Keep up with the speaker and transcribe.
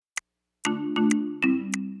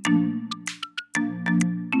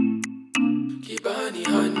Kibani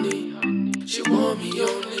honey, she want me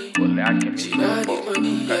only. She not need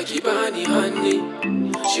money, yeah, Kibani honey.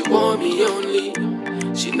 She want me only.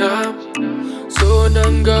 She not so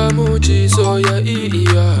nanga muchi so ya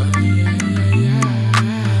iya.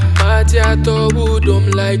 Matiato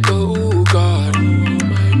woodum like a God. Oh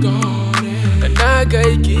my God. And I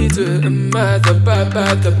got kids the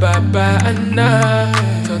baba and I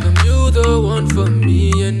tell them you the one for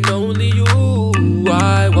me and only you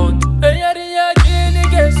I want. Hey,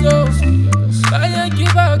 KaySo, I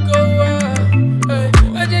give a go.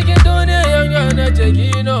 I take it on a young and I take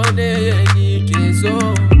it on a KaySo.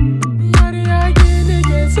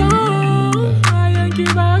 KaySo, I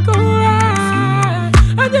give a go.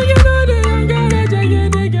 I take it on a young and I take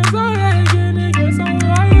it KaySo.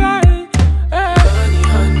 Kibani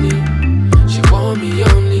honey, she want me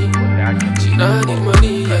only. She not need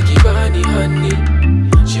money, I Kibani honey.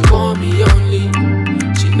 She want me only.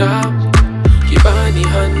 She not Kibani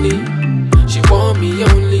honey, she want me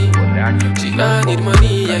only. She not need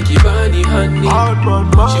money, yeah, Kibani honey.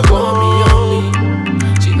 She want me only.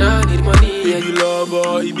 She not need money, yeah. If you love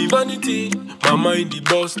her, it be vanity. My mind the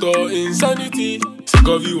boss or insanity. Sick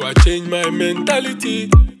of you, I change my mentality.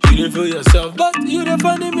 You didn't feel yourself, but you didn't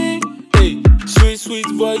funny me. Hey, sweet, sweet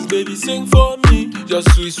voice, baby, sing for me. Just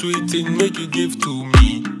sweet, sweet thing, make you give to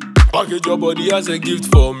me. Package your body as a gift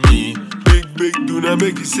for me. Big, do not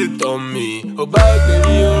make you sit on me. Oh, bye,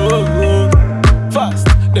 baby, oh. Fast,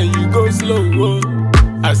 then you go slow, oh.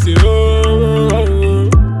 I say, oh,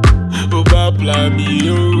 bye, play me,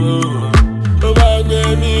 oh. Oh, bye,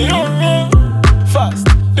 baby, oh. Fast,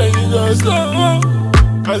 then you go slow, oh.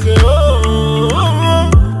 I say, oh,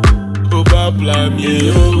 bye, play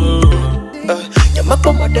me, oh.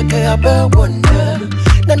 Yamakoma de kaya wonder.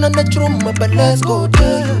 Na truma, but let's go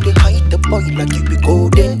there. You dey hide the boy like you be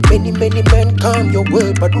golden. Many men come your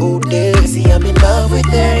way, but go there. See, I'm in love with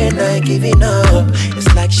her and I giving up. It's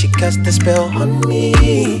like she cast a spell on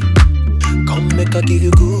me. Come make her give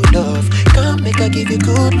you good love. Come make her give you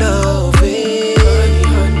good love. Hey.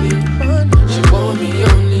 Honey, she want me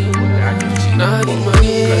only. She not need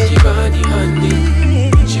money, like Kibani honey.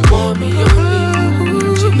 She want me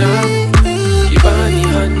only. She not Kibani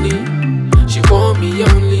honey. She want me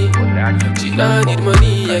only. She not need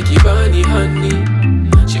money, yeah, Kibani honey.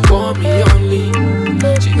 She want me only.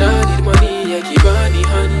 She not need money, yeah, Kibani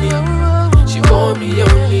honey. She want me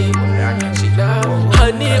only. She not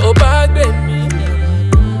honey, oh bad baby.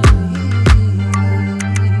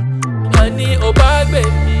 Honey, oh bad baby.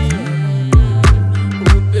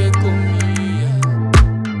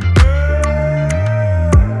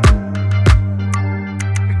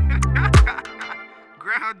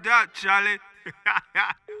 Ground up, Charlie.